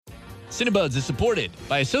Cinebuds is supported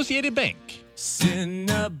by Associated Bank.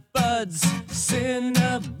 Cinebuds,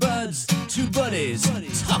 two buddies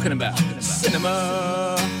talking about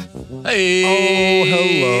cinema.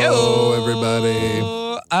 Hey. Hello, everybody.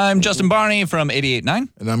 I'm Justin Barney from 88.9.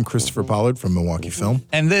 And I'm Christopher Pollard from Milwaukee Film.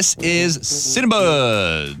 And this is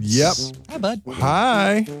Cinebuds. Yep. Hi, bud.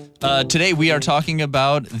 Hi. Today we are talking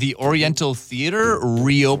about the Oriental Theater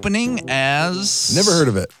reopening as... Never heard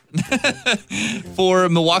of it. For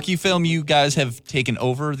Milwaukee Film, you guys have taken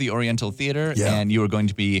over the Oriental Theater, and you are going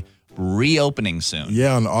to be reopening soon.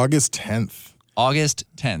 Yeah, on August 10th. August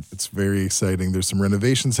 10th. It's very exciting. There's some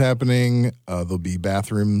renovations happening. There'll be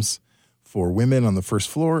bathrooms for women on the first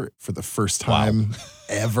floor for the first time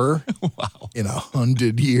ever in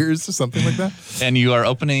 100 years or something like that. And you are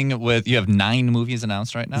opening with, you have 9 movies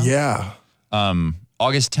announced right now? Yeah.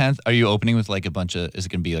 August 10th, are you opening with like a bunch of, is it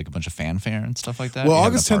going to be like a bunch of fanfare and stuff like that? Well,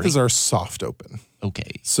 August 10th is our soft open. Okay.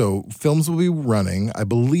 So films will be running. I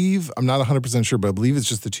believe, I'm not 100% sure, but I believe it's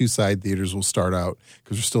just the 2 side theaters will start out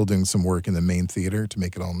because we're still doing some work in the main theater to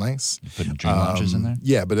make it all nice. You putting dream launches in there?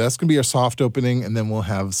 Yeah, but that's going to be our soft opening, and then we'll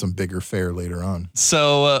have some bigger fare later on.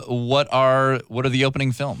 So what are the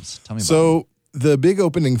opening films? Tell me about them. The big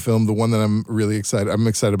opening film, the one that I'm really excited, I'm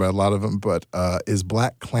excited about a lot of them, but is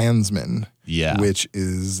Black Klansman, which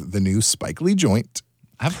is the new Spike Lee joint.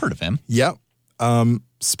 I've heard of him. Yep.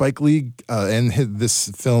 Spike Lee and this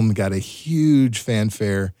film got a huge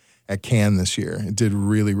fanfare at Cannes this year. It did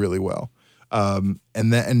really, really well.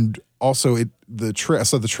 And also I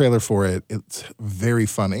saw the trailer for it. It's very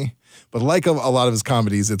funny. But like a lot of his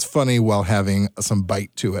comedies, it's funny while having some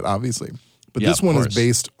bite to it, obviously. But this one is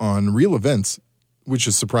based on real events, which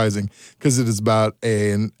is surprising because it is about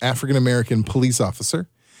an African-American police officer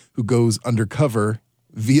who goes undercover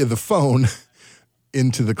via the phone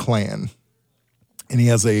into the Klan. And he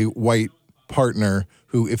has a white partner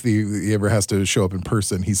who, if he ever has to show up in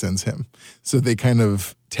person, he sends him. So they kind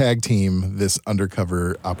of tag team this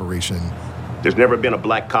undercover operation. There's never been a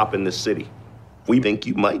black cop in this city. We think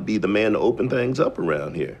you might be the man to open things up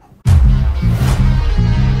around here.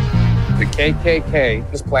 The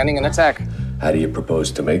KKK is planning an attack. How do you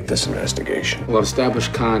propose to make this investigation? We'll establish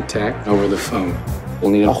contact over the phone.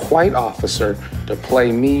 We'll need a white officer to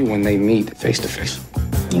play me when they meet face to face.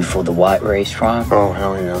 You for the white race, Ron? Oh,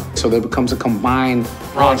 hell yeah. So there becomes a combined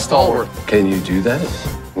Ron Stallworth. Can you do that?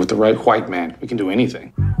 With the right white man, we can do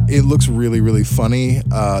anything. It looks really, really funny.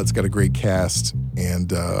 It's got a great cast,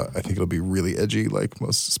 and I think it'll be really edgy like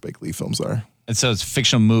most Spike Lee films are. And so it's a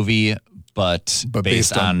fictional movie, but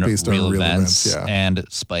based on real events and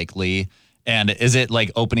Spike Lee. And is it like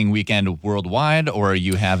opening weekend worldwide, or are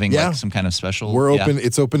you having like some kind of special? We're open.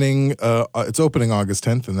 It's opening. It's opening August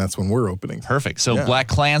 10th, and that's when we're opening. Perfect. So Black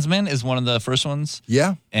Klansman is one of the first ones.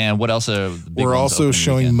 Yeah. And what else are the big We're ones also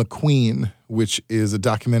showing weekend? McQueen, which is a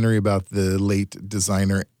documentary about the late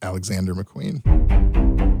designer Alexander McQueen.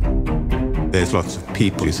 There's lots of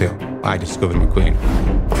people who say, I discovered McQueen.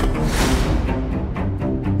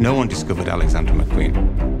 No one discovered Alexander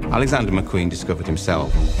McQueen. Alexander McQueen discovered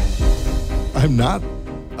himself. I'm not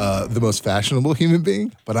the most fashionable human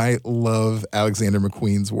being, but I love Alexander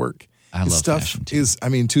McQueen's work. His stuff is, I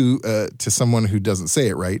mean, to someone who doesn't say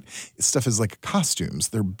it right, his stuff is like costumes.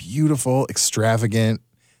 They're beautiful, extravagant,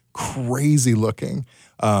 crazy looking,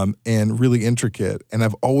 and really intricate. And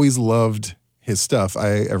I've always loved his stuff.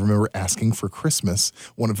 I remember asking for Christmas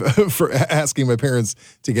asking my parents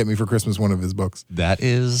to get me for Christmas one of his books. That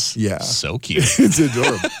is so cute. It's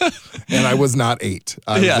adorable. And I was not 8.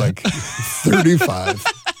 I was like 35.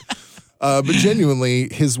 But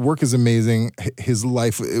genuinely, his work is amazing. His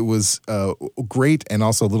life, it was great and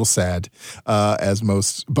also a little sad, as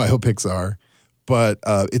most biopics are. But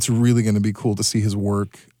it's really going to be cool to see his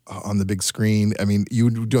work on the big screen. I mean, you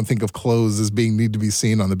don't think of clothes as need to be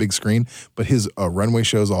seen on the big screen, but his runway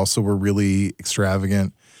shows also were really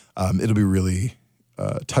extravagant. It'll be really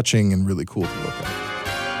touching and really cool to look at.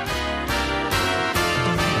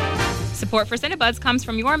 Support for Cinebuds comes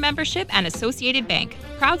from your membership and Associated Bank,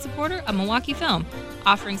 proud supporter of Milwaukee Film,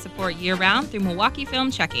 offering support year-round through Milwaukee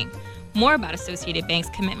Film Checking. More about Associated Bank's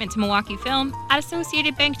commitment to Milwaukee Film at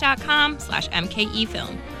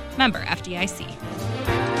associatedbank.com/MKEFilm. Member FDIC.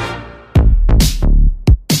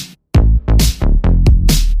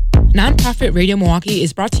 Nonprofit Radio Milwaukee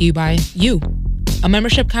is brought to you by you. A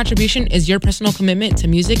membership contribution is your personal commitment to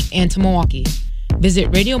music and to Milwaukee.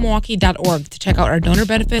 Visit radiomilwaukee.org to check out our donor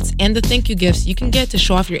benefits and the thank you gifts you can get to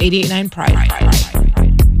show off your 88.9 pride.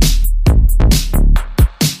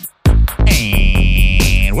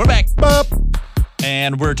 And we're back.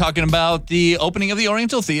 And we're talking about the opening of the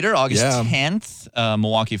Oriental Theater, August 10th.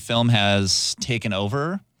 Milwaukee Film has taken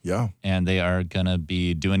over Yeah. And they are going to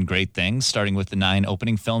be doing great things, starting with the 9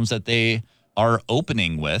 opening films that they are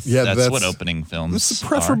opening with. Yeah, that's what opening films It's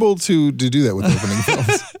preferable to do that with opening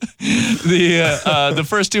films. The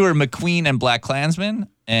first 2 are McQueen and BlacKkKlansman.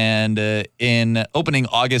 And in opening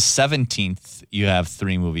August 17th, you have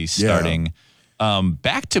 3 movies starting.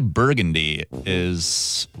 Back to Burgundy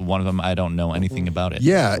is one of them. I don't know anything about it.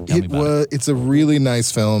 Yeah, it's a really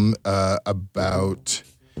nice film about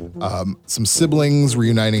some siblings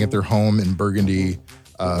reuniting at their home in Burgundy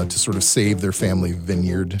to sort of save their family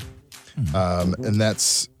vineyard. And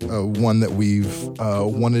that's one that we've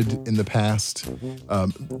wanted in the past,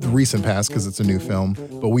 the recent past, because it's a new film.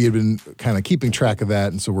 But we had been kind of keeping track of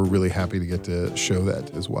that, and so we're really happy to get to show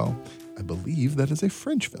that as well. I believe that is a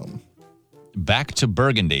French film. Back to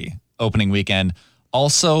Burgundy, opening weekend.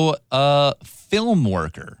 Also, Film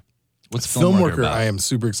Worker. What's Film Worker about? I am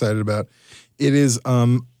super excited about. It is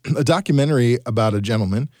a documentary about a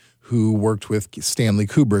gentleman who worked with Stanley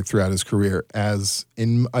Kubrick throughout his career as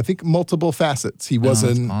in, I think, multiple facets. He was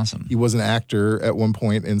he was an actor at one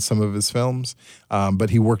point in some of his films, but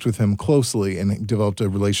he worked with him closely and developed a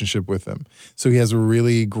relationship with him. So he has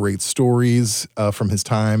really great stories from his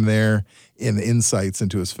time there and insights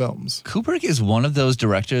into his films. Kubrick is one of those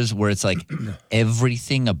directors where it's like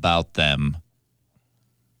everything about them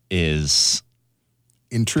is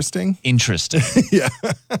interesting. Yeah.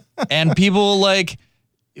 And people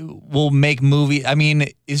will make movie. I mean,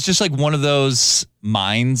 it's just like one of those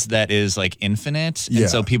minds that is like infinite. And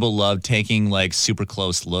so people love taking like super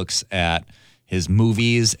close looks at his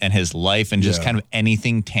movies and his life and just kind of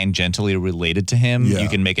anything tangentially related to him you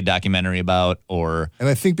can make a documentary about. And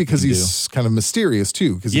I think because he's kind of mysterious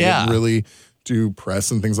too, because he doesn't really do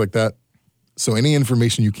press and things like that. So any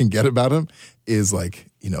information you can get about him is like,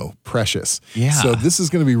 precious. Yeah. So this is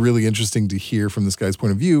going to be really interesting to hear from this guy's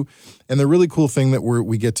point of view. And the really cool thing that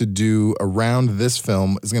we get to do around this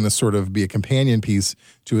film is going to sort of be a companion piece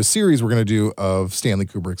to a series we're going to do of Stanley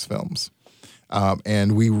Kubrick's films.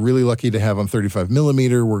 And we're really lucky to have on 35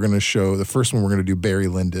 millimeter. We're going to show the first one. We're going to do Barry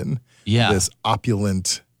Lyndon. Yeah. This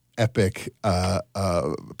opulent, epic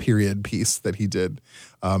period piece that he did.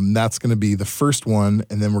 That's going to be the first one,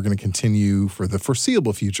 and then we're going to continue for the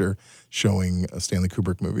foreseeable future showing Stanley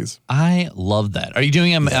Kubrick movies. I love that. Are you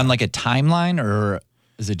doing them on like a timeline, or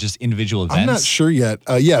is it just individual events? I'm not sure yet.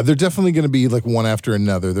 They're definitely going to be like one after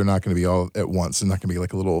another. They're not going to be all at once. They're not going to be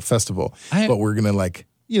like a little festival. But we're going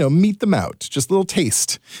to meet them out. Just a little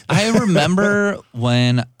taste. I remember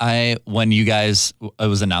when you guys, it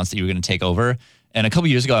was announced that you were going to take over. And a couple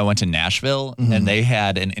years ago, I went to Nashville, and they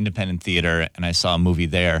had an independent theater, and I saw a movie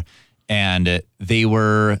there. And it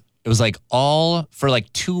was like all for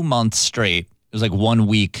like 2 months straight. It was like 1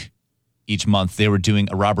 week each month. They were doing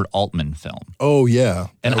a Robert Altman film. Oh yeah,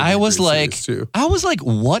 and I was like,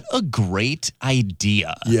 what a great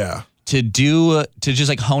idea. Yeah, to just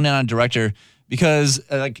like hone in on a director, because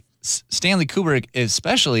like Stanley Kubrick,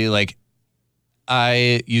 especially like.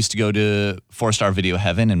 I used to go to 4-Star Video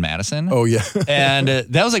Heaven in Madison. Oh, yeah. And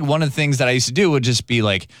that was like one of the things that I used to do would just be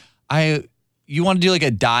like, you want to do like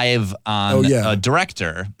a dive on a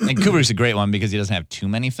director. And Kubrick's a great one because he doesn't have too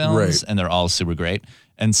many films and they're all super great.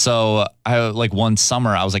 And so one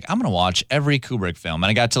summer I was like, I'm going to watch every Kubrick film. And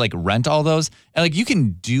I got to like rent all those. And like you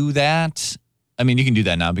can do that. I mean, you can do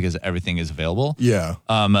that now because everything is available. Yeah.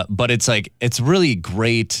 But it's like, it's really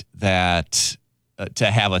great that... to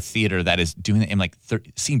have a theater that is doing it in like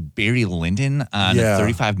seeing Barry Lyndon on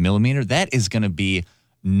 35 millimeter, that is going to be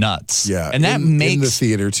nuts. Yeah, and that makes in the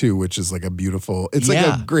theater too, which is like a beautiful. It's like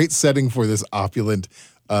a great setting for this opulent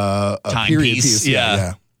period piece.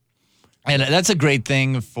 Yeah, and that's a great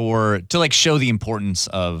thing to like show the importance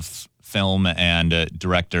of film and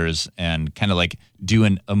directors and kind of like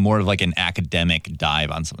doing a more of like an academic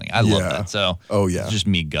dive on something. I love that. So it's just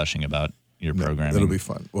me gushing about your programming. It'll be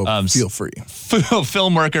fun. Well, feel free.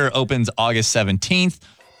 Film Worker opens August 17th.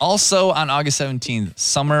 Also on August 17th,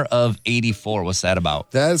 Summer of 84. What's that about?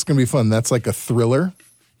 That is going to be fun. That's like a thriller.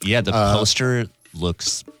 Yeah, the poster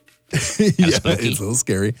looks spooky. It's a little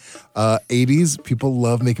scary. 80s. People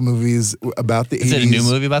love making movies about the 80s. Is it a new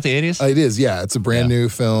movie about the 80s? It is, yeah. It's a brand new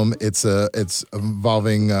film. It's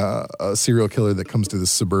involving a serial killer that comes to this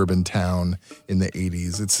suburban town in the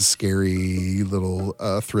 80s. It's a scary little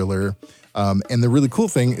thriller. And the really cool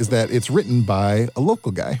thing is that it's written by a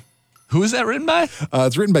local guy. Who is that written by?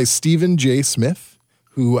 It's written by Stephen J. Smith,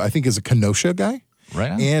 who I think is a Kenosha guy.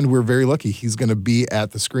 Right on. And we're very lucky. He's going to be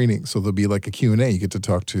at the screening. So there'll be like a Q&A. You get to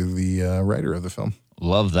talk to the writer of the film.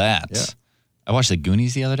 Love that. Yeah. I watched The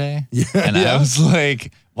Goonies the other day. And I was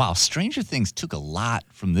like, wow, Stranger Things took a lot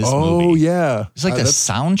from this movie. Oh, yeah. It's like the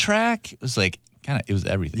soundtrack. It was like it was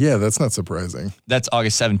everything. Yeah, that's not surprising. That's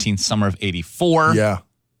August 17th, summer of 84. Yeah.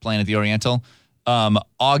 Playing at the Oriental.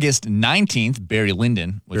 August 19th, Barry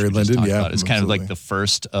Lyndon, which we just talked about. It's kind of like the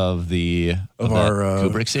first of our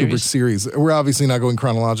Kubrick series. We're obviously not going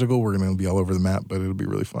chronological. We're going to be all over the map, but it'll be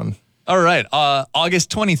really fun. All right. August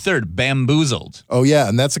 23rd, Bamboozled. Oh, yeah.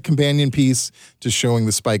 And that's a companion piece to showing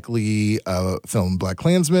the Spike Lee film Black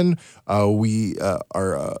Klansman.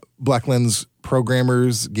 Our Black Lens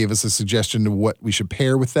programmers gave us a suggestion to what we should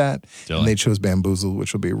pair with that. Totally. And they chose Bamboozled,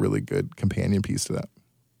 which will be a really good companion piece to that.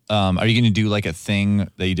 Are you going to do like a thing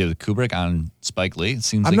that you did with Kubrick on Spike Lee? It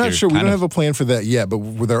seems I'm like not sure. We don't have a plan for that yet, but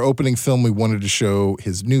with our opening film, we wanted to show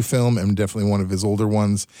his new film and definitely one of his older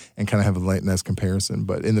ones and kind of have a light, nice comparison.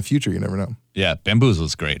 But in the future, you never know. Yeah, Bamboozle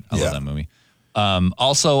is great. I love that movie.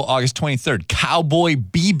 Also, August 23rd, Cowboy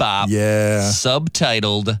Bebop. Yeah.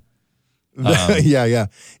 Subtitled. Yeah.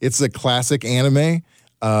 It's a classic anime.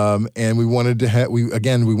 And we wanted to have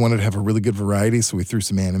a really good variety, so we threw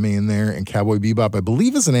some anime in there. And Cowboy Bebop, I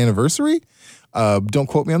believe, is an anniversary. Don't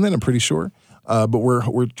quote me on that. I'm pretty sure. But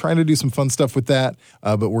we're trying to do some fun stuff with that.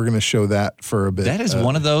 But we're going to show that for a bit. That is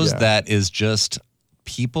one of those that is just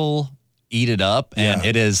people eat it up, and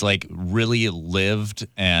it is like really lived.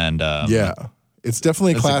 And it's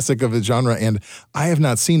definitely a classic of the genre, and I have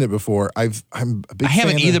not seen it before. I'm a big fan. I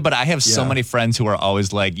haven't either, but I have so many friends who are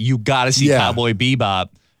always like, "You got to see Cowboy Bebop,"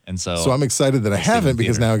 and so I'm excited that I haven't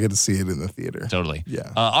because now I get to see it in the theater. Totally.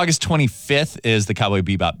 Yeah. August 25th is the Cowboy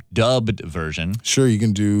Bebop dubbed version. Sure, you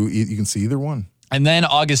can see either one. And then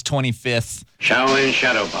August 25th, Shaolin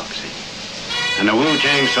Shadowboxing and the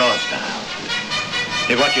Wu-Tang Sword Style.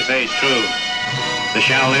 If what you say is true, the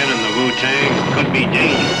Shaolin and the Wu-Tang could be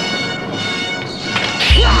dangerous.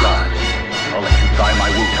 I'll let you try my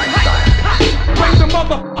Wu-Tang style. Bring the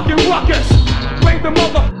motherfucking ruckus! Bring the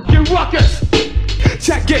motherfucking ruckus!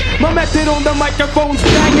 Check it, my method on the microphone's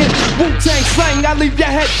banging. Wu-Tang slang, I leave your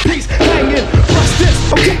headpiece hanging. Plus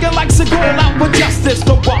this, I'm kicking like Seagal out for justice.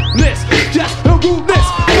 Don't walk this, just don't do this.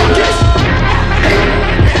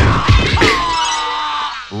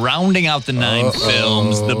 Rounding out the 9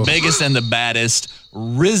 films, the biggest and the baddest,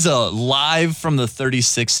 RZA live from the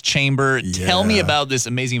 36th Chamber. Yeah. Tell me about this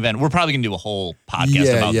amazing event. We're probably going to do a whole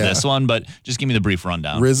podcast about this one, but just give me the brief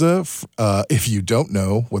rundown. RZA, if you don't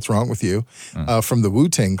know what's wrong with you, from the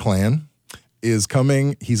Wu-Tang Clan is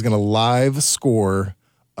coming. He's going to live score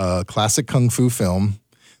a classic Kung Fu film.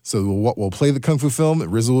 So we'll play the Kung Fu film.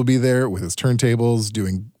 RZA will be there with his turntables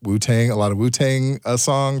doing Wu-Tang, a lot of Wu-Tang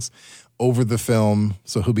songs over the film.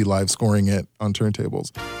 So he'll be live scoring it on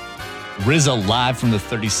turntables. RZA live from the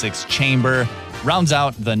 36th Chamber rounds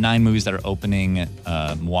out the 9 movies that are opening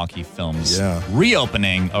Milwaukee Films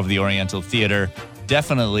reopening of the Oriental Theater.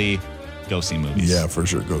 Definitely go see movies. Yeah, for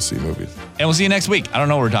sure. Go see movies. And we'll see you next week. I don't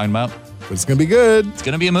know what we're talking about, but it's going to be good. It's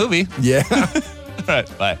going to be a movie. Yeah. All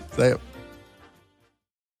right. Bye. See ya.